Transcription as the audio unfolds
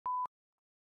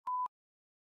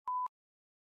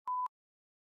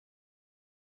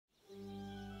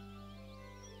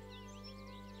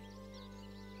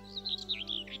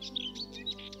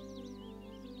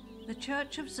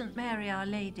Church of St Mary Our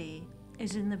Lady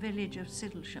is in the village of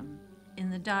Sidlesham,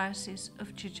 in the Diocese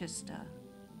of Chichester.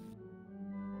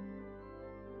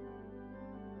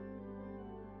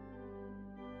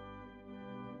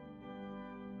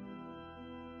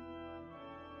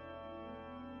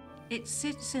 It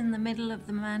sits in the middle of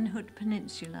the Manhood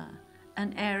Peninsula,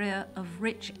 an area of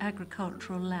rich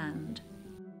agricultural land.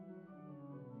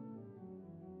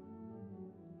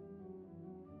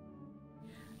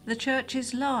 The church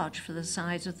is large for the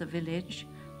size of the village.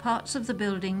 Parts of the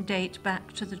building date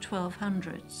back to the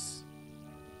 1200s,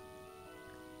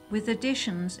 with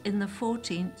additions in the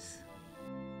 14th,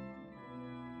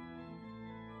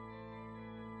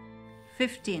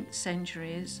 15th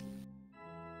centuries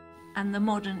and the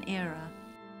modern era.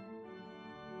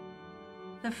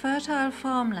 The fertile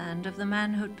farmland of the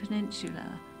Manhood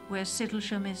Peninsula, where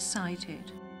Sidlesham is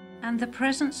sited, and the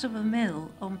presence of a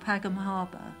mill on Pagham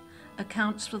Harbour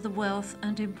accounts for the wealth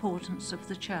and importance of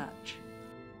the church.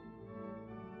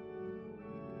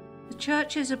 The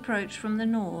church is approached from the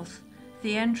north.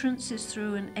 The entrance is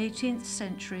through an 18th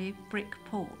century brick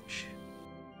porch,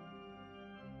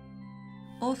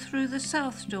 or through the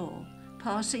south door,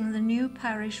 passing the new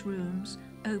parish rooms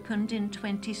opened in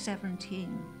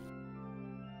 2017.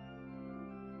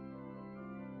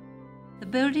 The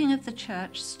building of the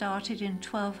church started in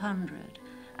 1200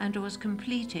 and was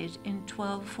completed in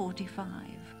 1245.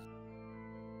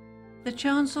 The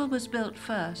chancel was built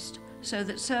first so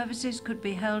that services could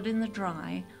be held in the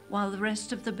dry while the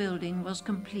rest of the building was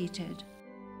completed.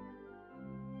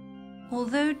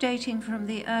 Although dating from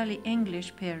the early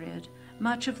English period,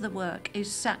 much of the work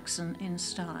is Saxon in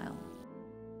style.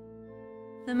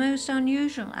 The most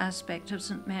unusual aspect of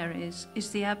St Mary's is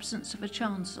the absence of a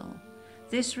chancel.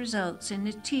 This results in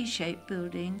a T-shaped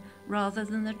building rather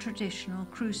than the traditional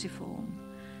cruciform.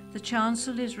 The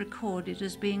chancel is recorded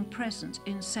as being present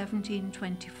in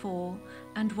 1724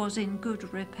 and was in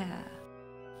good repair.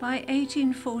 By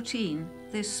 1814,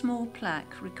 this small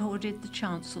plaque recorded the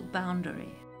chancel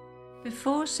boundary.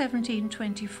 Before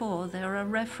 1724, there are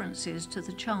references to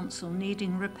the chancel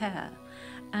needing repair,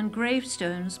 and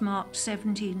gravestones marked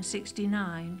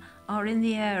 1769 are in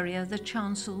the area the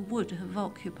chancel would have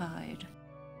occupied.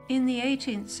 In the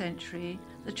 18th century,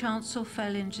 the chancel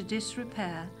fell into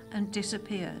disrepair and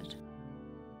disappeared.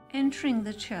 Entering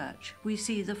the church, we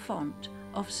see the font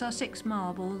of Sussex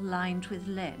marble lined with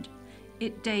lead.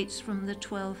 It dates from the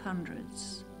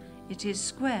 1200s. It is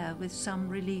square with some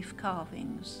relief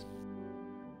carvings.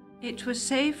 It was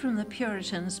saved from the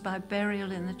Puritans by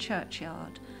burial in the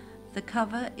churchyard. The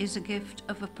cover is a gift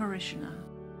of a parishioner.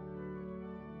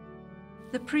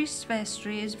 The priest's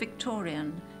vestry is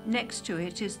Victorian. Next to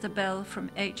it is the bell from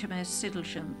HMS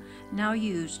Sidlesham, now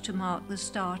used to mark the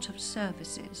start of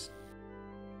services.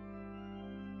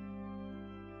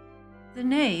 The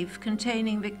nave,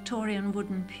 containing Victorian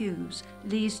wooden pews,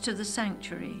 leads to the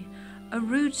sanctuary. A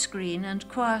rood screen and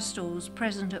choir stalls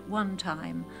present at one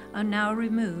time are now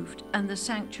removed, and the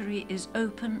sanctuary is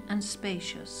open and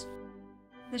spacious.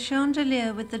 The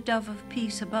chandelier with the dove of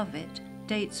peace above it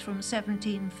dates from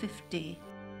 1750.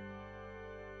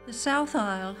 The south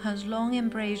aisle has long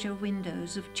embrasure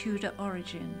windows of Tudor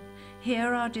origin.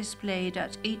 Here are displayed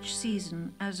at each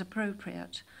season, as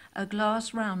appropriate, a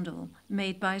glass roundel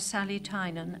made by Sally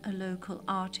Tynan, a local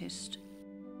artist.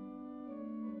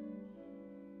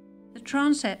 The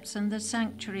transepts and the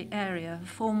sanctuary area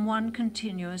form one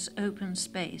continuous open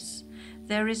space.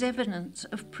 There is evidence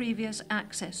of previous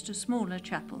access to smaller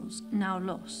chapels, now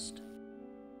lost.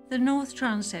 The north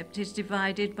transept is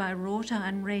divided by wrought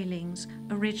iron railings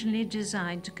originally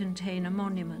designed to contain a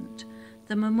monument.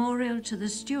 The memorial to the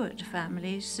Stuart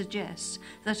family suggests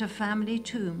that a family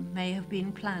tomb may have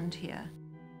been planned here.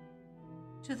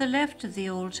 To the left of the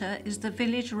altar is the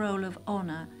village roll of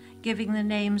honour, giving the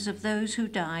names of those who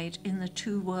died in the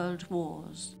 2 world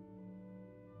wars.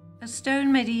 A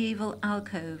stone medieval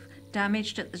alcove,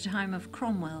 damaged at the time of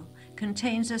Cromwell,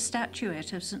 contains a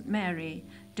statuette of St Mary,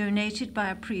 donated by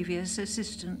a previous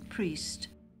assistant priest.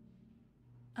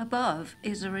 Above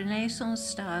is a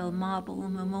Renaissance-style marble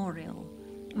memorial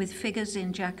with figures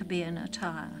in Jacobean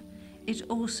attire. It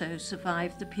also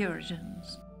survived the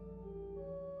Puritans.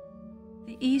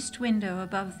 The east window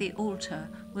above the altar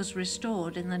was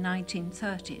restored in the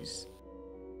 1930s.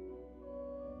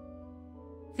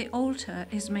 The altar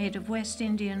is made of West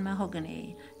Indian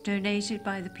mahogany, donated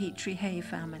by the Petrie Hay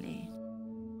family.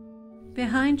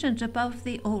 Behind and above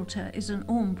the altar is an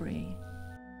aumbrey.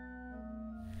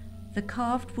 The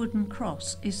carved wooden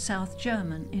cross is South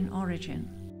German in origin.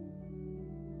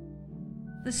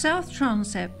 The south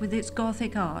transept with its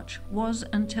Gothic arch was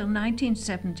until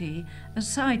 1970 a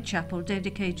side chapel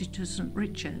dedicated to St.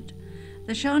 Richard.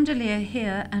 The chandelier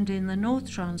here and in the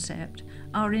north transept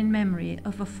are in memory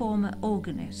of a former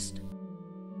organist.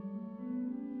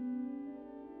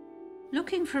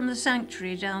 Looking from the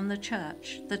sanctuary down the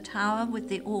church, the tower with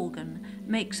the organ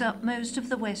makes up most of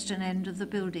the western end of the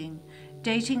building.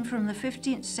 Dating from the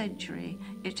 15th century,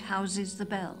 it houses the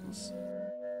bells.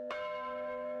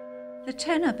 The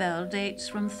tenor bell dates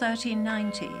from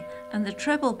 1390 and the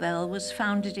treble bell was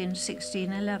founded in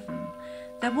 1611.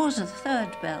 There was a third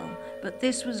bell, but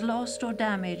this was lost or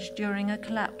damaged during a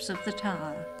collapse of the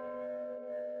tower.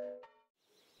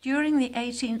 During the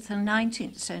 18th and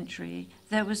 19th century,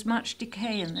 there was much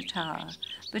decay in the tower,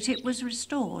 but it was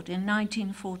restored in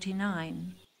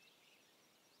 1949.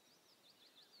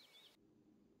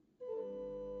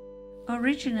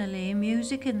 Originally,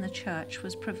 music in the church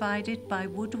was provided by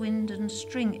woodwind and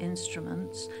string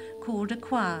instruments called a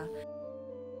choir.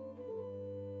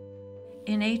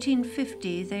 In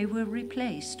 1850, they were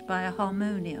replaced by a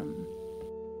harmonium.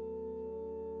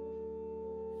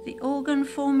 The organ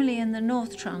formerly in the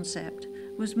north transept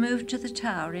was moved to the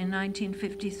tower in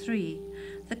 1953.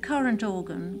 The current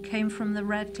organ came from the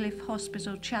Radcliffe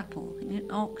Hospital Chapel in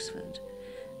Oxford.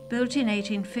 Built in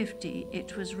 1850,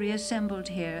 it was reassembled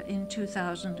here in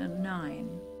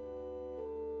 2009.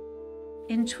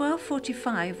 In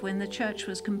 1245, when the church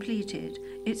was completed,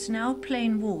 its now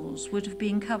plain walls would have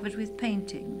been covered with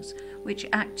paintings, which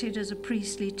acted as a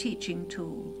priestly teaching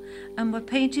tool, and were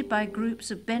painted by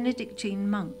groups of Benedictine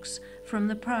monks from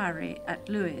the priory at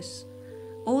Lewes.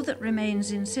 All that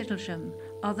remains in Sidlesham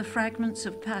are the fragments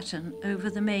of pattern over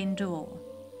the main door.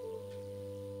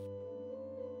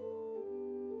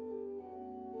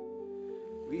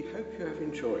 We hope you have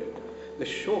enjoyed this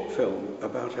short film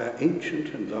about our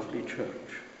ancient and lovely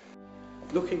church.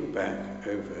 Looking back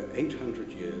over 800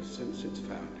 years since its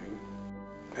founding,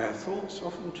 our thoughts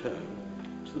often turn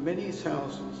to the many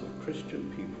thousands of Christian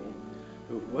people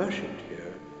who have worshipped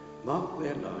here, marked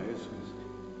their lives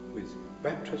with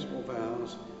baptismal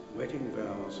vows, wedding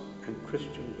vows, and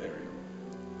Christian burial.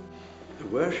 The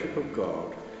worship of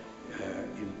God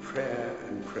in prayer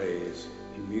and praise,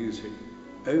 in music,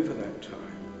 over that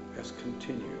time has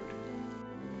continued.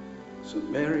 St.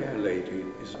 Mary Our Lady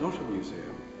is not a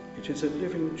museum, it is a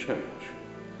living church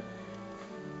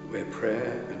where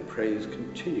prayer and praise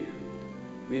continue.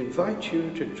 We invite you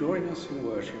to join us in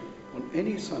worship on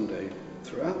any Sunday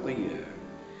throughout the year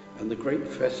and the great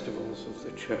festivals of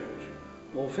the church,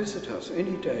 or visit us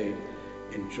any day,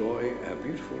 enjoy our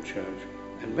beautiful church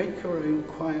and make your own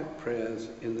quiet prayers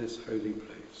in this holy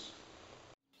place.